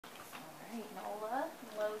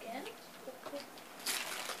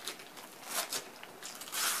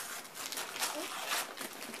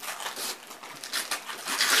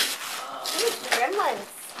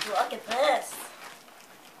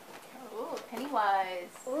Pennywise.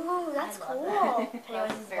 Ooh, that's cool. That.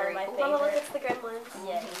 Pennywise is Very one of my cool. favorites. Mama, look, it's the gremlins.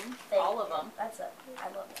 Yeah, All of them. That's it. I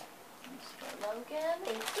love that. Mr. Logan.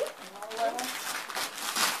 Thank you. Nola.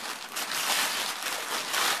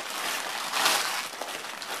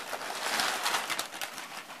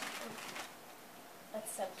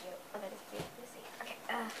 That's so cute. Oh, that is cute. Let me see. Okay,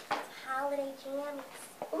 it's holiday jams.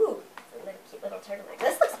 Ooh, it's a cute little turtleneck.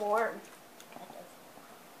 This looks warm. That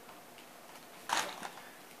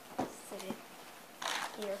does. Sit it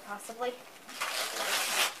here, possibly.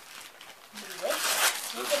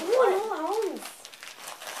 Ooh, Nola Holmes.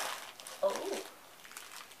 Oh.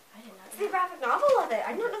 I did not It's know. the graphic novel of it. I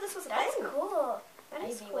didn't know this was a That's thing. cool. That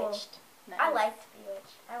is I cool. Bewitched. Nice. I liked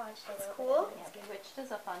Bewitched. I watched it. That's over cool. there. Yeah, Bewitched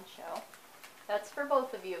is a fun show. That's for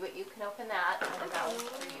both of you, but you can open that, and that one's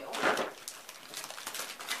for you.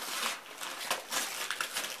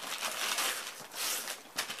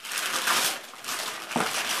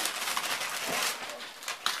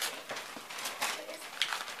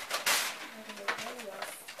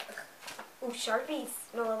 Ooh, Sharpies.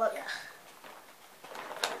 Nola, look. Yeah.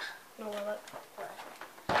 Nola, look.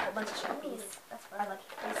 A whole bunch of Sharpies. That's fun. I like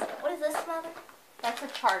it. What is this, Mother? That's a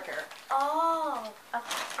charger. Oh.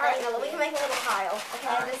 Alright, Nola, we can make a little pile. Okay,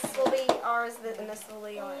 Alright. this will be ours, and this will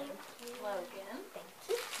be yours. Logan. Thank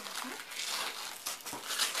you.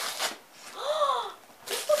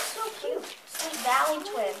 This looks so cute. Sweet Valley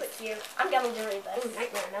Twins. But cute. I'm going to read this. Ooh,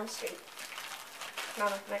 Nightmare on Elm Street.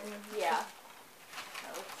 Mama, Nightmare. Yeah.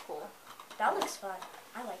 That looks cool. That looks fun.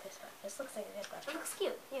 I like this one. This looks like a good book. It looks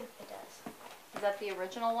cute. Yeah. It does. Is that the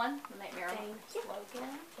original one? The Nightmare on Thank you. Logan?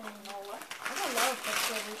 Nola. I don't know if that's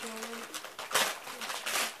the original one.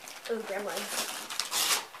 Ooh, Gremlins.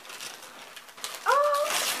 Oh,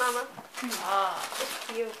 Mama. Ah. It's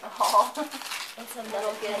cute. Oh. It's a Little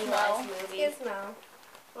little Gizmo. Pennywise movie. Gizmo.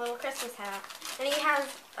 A little Christmas hat. And he has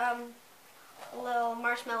a little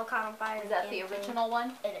marshmallow caught on fire. Is that the original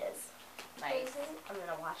one? It is. Nice. I'm going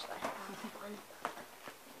to watch that one.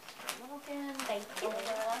 Logan. Thank you.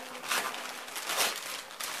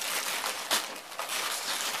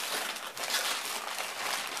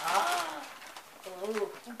 Ooh,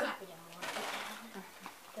 you got me more.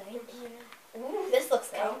 Thank you. Ooh, this looks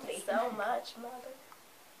comfy. So much, Mother.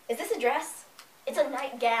 Is this a dress? It's a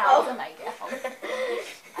nightgown. Oh, it's a nightgown.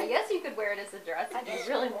 I guess you could wear it as a dress if you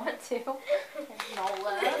really want to.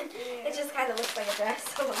 Nola. It just kind of looks like a dress.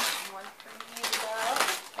 One for you, though.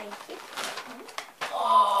 Thank you.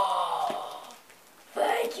 Oh,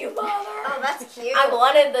 thank you, Mother. Oh, that's cute. I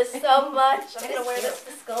wanted this so much. I'm going to wear this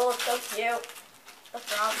to school. It's so cute. The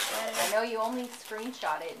frog sweater. I know you only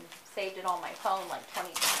screenshot it and saved it on my phone like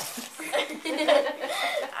 20 times.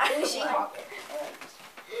 I She like hawk. it.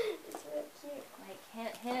 It's really cute. Like,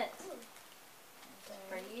 hint, hint.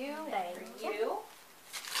 For you, and Thank for you.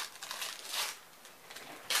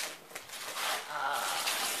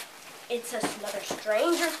 It's another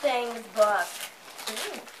Stranger Things book.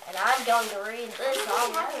 And I'm going to read this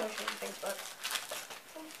all my Stranger Things book.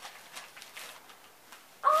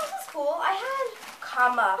 Oh, this is cool. I had.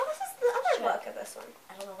 Comma. Oh, this is the other Check. book of this one.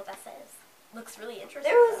 I don't know what that says. Looks really interesting.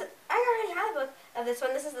 There was. I already had a book of this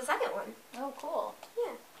one. This is the second one. Oh, cool.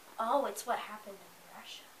 Yeah. Oh, it's what happened in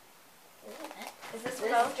Russia. Is this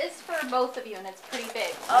This both? is for both of you, and it's pretty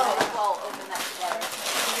big. So Oh. might as well open that together.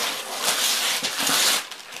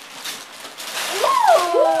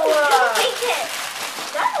 Ooh! Take it!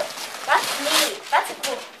 That's neat. That's a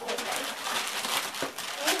cool thing.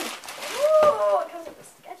 Ooh, it comes with a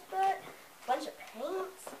sketchbook, bunch of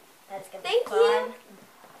paints. That is going to be Thank fun. you.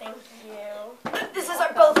 Thank you. This is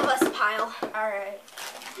our both of us pile. Alright.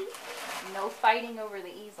 No fighting over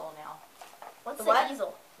the easel now. What's The the what?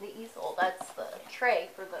 easel? The easel, that's the tray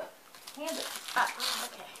for the candy.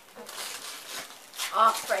 Okay.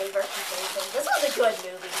 Oh, Freddy vs. Jason. This was a good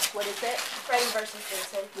movie. What is it? Freddy vs.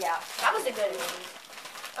 Jason. Yeah. That was a good movie.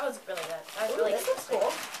 That was really good. I was Ooh, really this looks cool.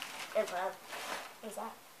 And fun. What is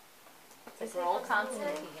that? It's Is a it girl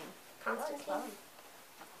Constantine? Constantine. Constantine.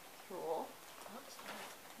 Cool.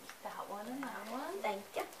 That one and that one. Thank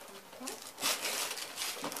you.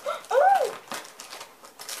 Oh!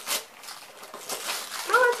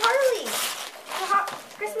 No, it's Harley. The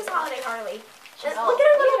Christmas holiday Harley. She's Look at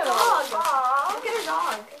her little cute. dog. Aww. Look at her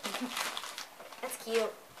dog. That's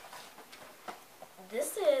cute.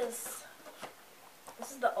 This is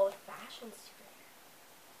the old-fashioned square.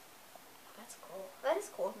 That's cool. That is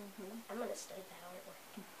cool. I'm gonna study that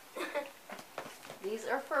artwork. These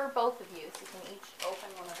are for both of you, so you can each open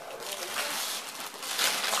one of those.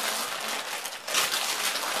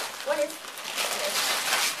 What is?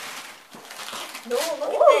 No,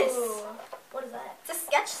 look Ooh. at this. What is that? It's a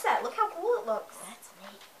sketch set. Look how cool it looks. That's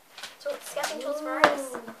neat. So it's sketch Angels for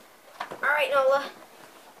us. All right, Nola.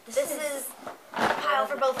 This is a pile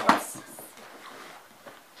for both of us.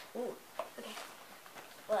 Ooh. Okay.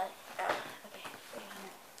 What? Okay.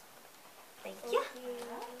 Thank you.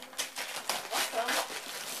 Welcome.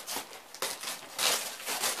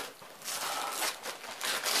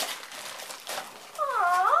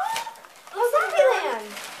 Aww. Zombieland.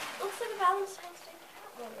 Looks like a Valentine's Day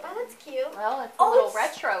cat. Oh, that's cute. Well, it's a Oh, little it's-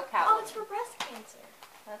 retro cat. Oh, it's for breast cancer.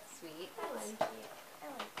 That's sweet. That's cute. I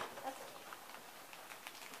like that. That's cute.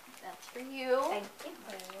 That's for you. Thank you.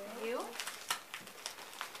 For you.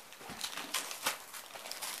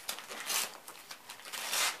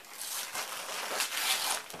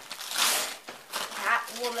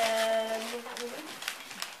 Catwoman.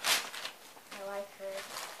 I like her.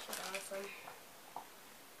 She's awesome.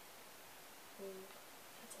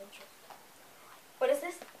 That's interesting. What is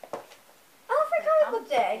this? Oh, for comic book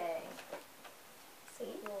day. See?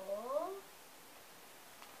 Cool.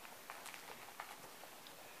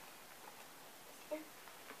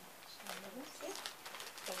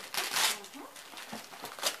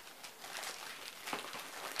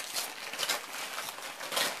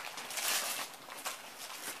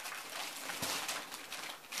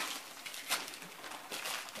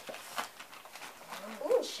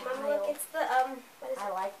 Ooh, Mama, look, it's the what is I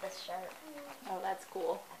it? like this shirt. Oh, that's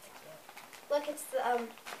cool. That's cute. Look, it's the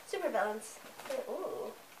super villains.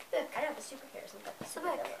 Ooh. Look. I don't have the superheroes and the So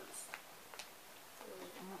look. supervillains.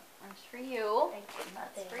 That's for you. Thank you.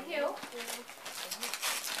 That's for you.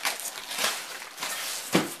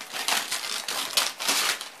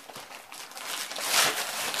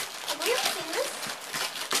 Have we ever seen this?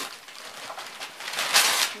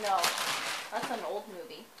 No, that's an old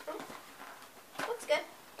movie. Looks good.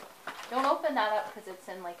 Don't open that up because it's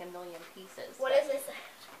in like a million pieces. What but is this?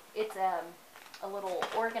 It's a little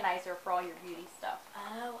organizer for all your beauty stuff.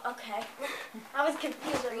 Oh, okay. I was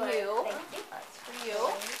confused. For Like, you. thank you. That's for you.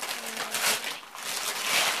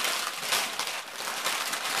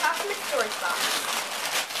 Cosmic storage box.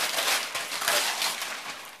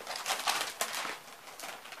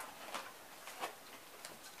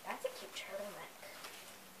 That's a cute turtleneck.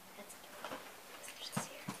 That's cute. There's this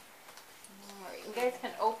here. Alright, you guys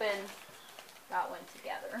can open that one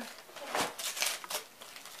together.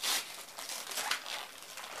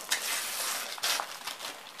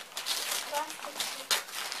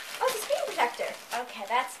 Oh, it's a screen protector. Okay,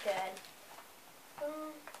 that's good.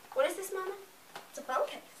 What is this, Mama? It's a phone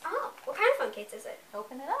case. Oh, what kind of phone case is it?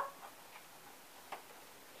 Open it up.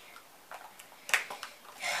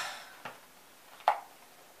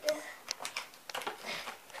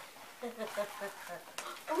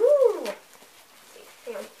 Ooh. Let's see,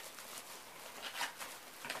 hang on.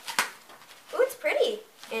 Ooh, it's pretty.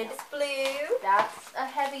 And it's blue. That's a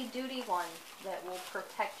heavy duty one that will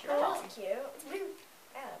protect your Oh, phone. that's cute. It's blue.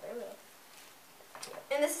 Yeah, blue.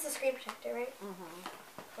 And this is a screen protector, right? Mm-hmm.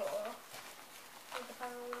 Cool. With the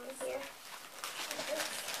phone here.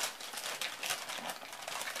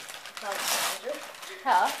 Phone charger.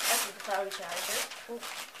 Huh? That's the phone charger.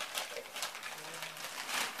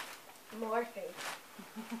 Morphine.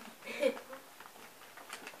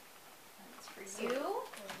 That's for you.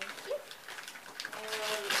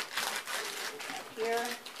 Here.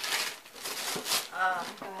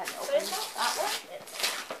 Go ahead and open What is that one. It's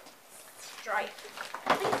Stripe. I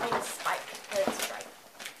think his name is Spike, but it's Stripe.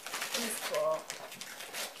 He's cool.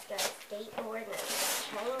 He's got a skateboard and a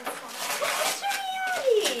chainsaw. Mr.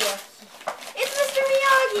 Miyagi! It's Mr.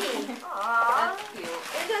 Miyagi! Aww. That's cute.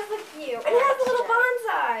 It does look cute. And it has a little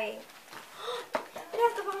bonsai. It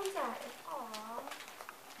has the bonsai. Aww.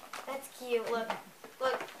 That's cute. Look.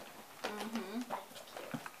 Look. Mm-hmm. That's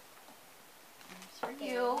cute. That's for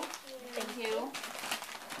you. Thank you.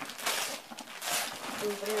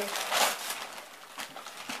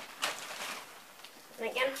 And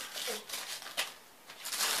again.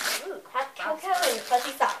 Ooh, Hot cocoa and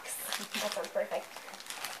fuzzy socks. That sounds perfect.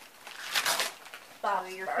 So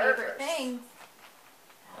your favorite things.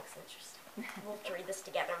 That looks interesting. We'll have to read this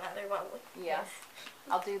together, Mother, won't we? Yes.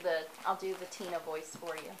 I'll do the Tina voice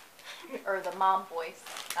for you. Or the mom voice.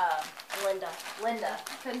 Linda. Linda.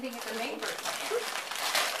 Couldn't think of her name for a second.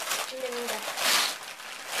 Linda.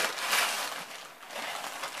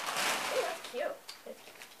 Ooh, that's cute.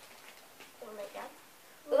 Oh my god.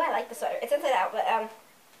 Ooh, I like the sweater. It's inside out, but oh,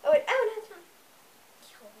 no, it's not.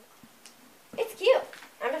 It's cute.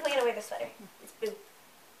 I'm definitely gonna wear this sweater. It's blue.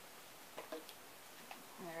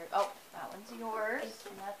 There, oh, that one's yours.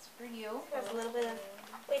 And that's for you. It has a little bit of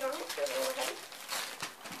weight on it. So it's a little heavy.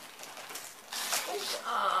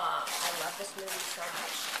 I love this movie so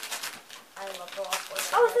much. I I love the Lost Boys.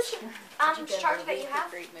 Oh, is this It's the a good charger movie. that you It's a have?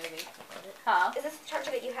 great movie. Huh? Is this the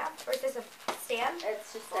charger that you have, or is this a stand?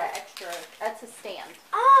 It's just an extra. That's a stand.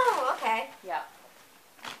 Oh, okay. Yeah.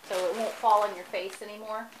 So it won't fall on your face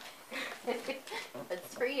anymore.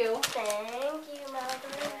 It's for you. Thank you,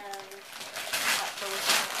 Mother. And that's for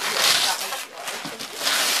that one's yours.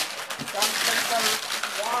 Something from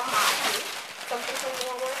Walmart. Something from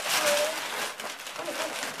Walmart. Oh my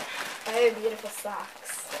goodness. Oh, beautiful socks.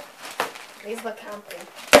 These look comfy.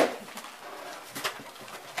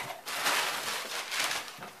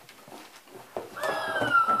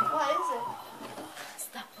 What is it? It's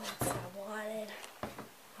the boots I wanted.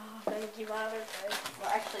 Oh, thank you, Mother.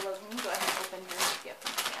 Well, actually, Logan, you go ahead and open your gift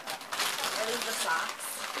from Santa. There's the socks.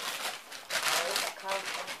 There's the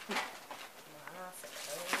comfort. Nice and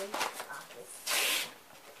cozy socks.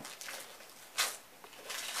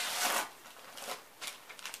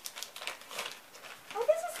 Oh,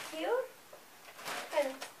 this is cute.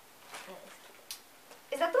 And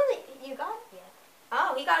is that the one that you got? Yeah.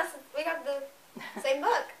 Oh, we got the same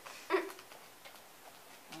book.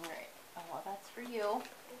 Alright. Oh, well, that's for you.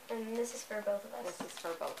 And this is for both of us. This is for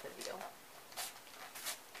both of you.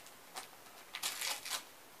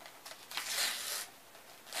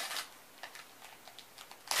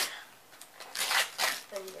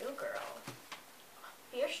 The new girl.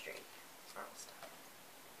 Fear Street. Interesting.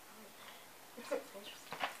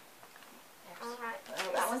 Alright.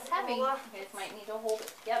 Oh, that one's heavy. You guys might need to hold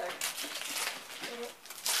it together.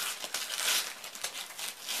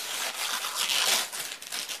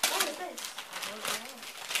 What is this?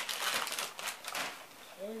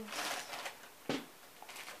 Kids.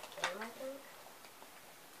 Game, I think.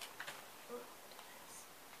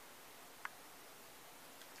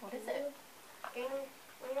 What is it? Game?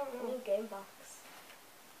 I don't know. New game box.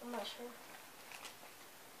 I'm not sure.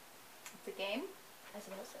 It's a game? I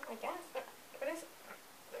suppose so. I guess. What is it?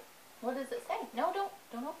 What does it say? No,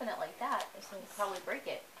 don't open it like that. It You'll says probably break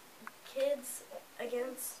it. Kids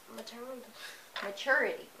against maternity.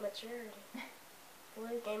 Maturity. Maturity.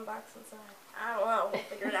 Blue game box inside. I don't know. We'll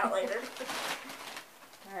figure it out later.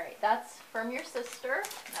 Alright, that's from your sister.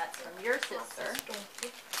 That's from your sister.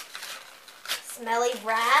 Smelly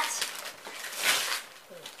rat.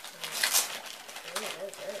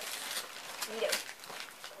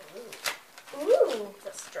 Ooh. It's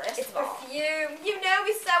a stress It's ball. perfume. You know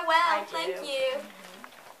me so well. I do. Thank you.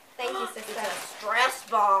 Thank you, It's sister. a stress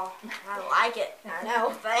ball. I like it. I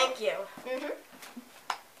know. Thank you. Mhm.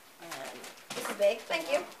 And This is big.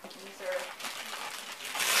 Thank you. these are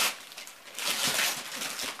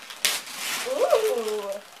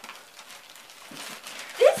Ooh.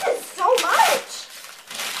 This is so much.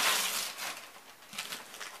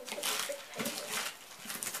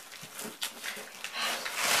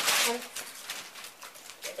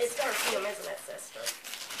 It's perfume, isn't it, sister?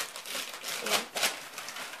 Yeah.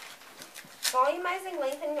 Volumizing,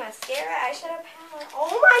 lengthening mascara, eyeshadow palette.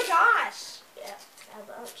 Oh my gosh. Yeah. A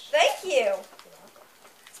bunch. Thank you.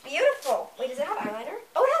 It's beautiful. Wait, does it have eyeliner?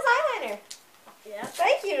 Oh, it has eyeliner. Yeah.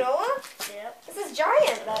 Thank you, Nola. Yep. This is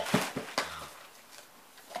giant, but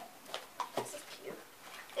This is cute.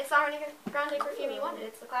 it's the Ariana Grande perfume you wanted.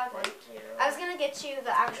 It's the cloud one. Thank you. I was gonna get you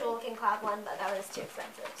the actual looking cloud one, but that was too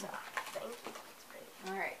expensive. So Thank you. It's pretty.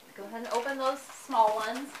 alright. Go ahead and open those small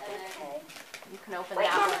ones and then okay. you can open Wait,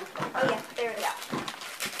 that Mama. one. Oh yeah, there it is. Yeah.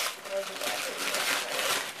 Those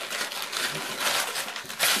are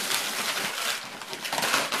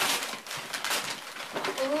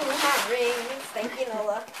Ooh, my rings. Thank you,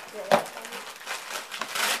 Nola. You're welcome.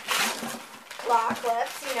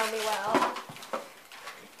 Locklets, you know me well.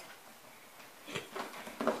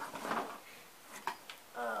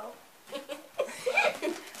 Oh.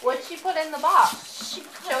 What'd she put in the box?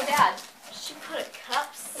 Show Dad. She put a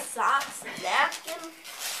cup, socks, napkin,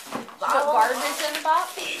 She put bottle. garbage in the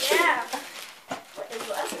box? Yeah. What is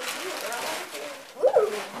left of you, girl? Ooh.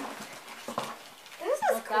 This is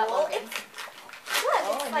What's that, cool. Logan? Look,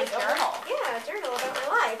 Oh, it's and like a journal. Yeah, a journal about my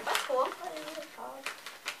life. That's cool. What is it called?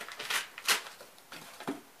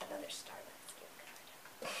 Another Starbucks gift card.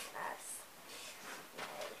 Yes.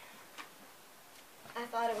 I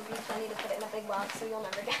thought it would be funny to put it in a big box so you'll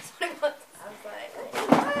never guess what it was. I was like,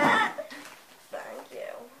 what? Thank you.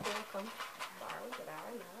 You're welcome. Darling,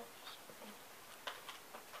 very much.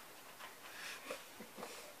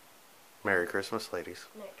 Merry Christmas, ladies.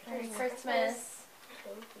 Merry Christmas.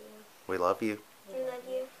 Thank you. We love you. We love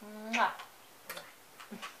you. Mwah.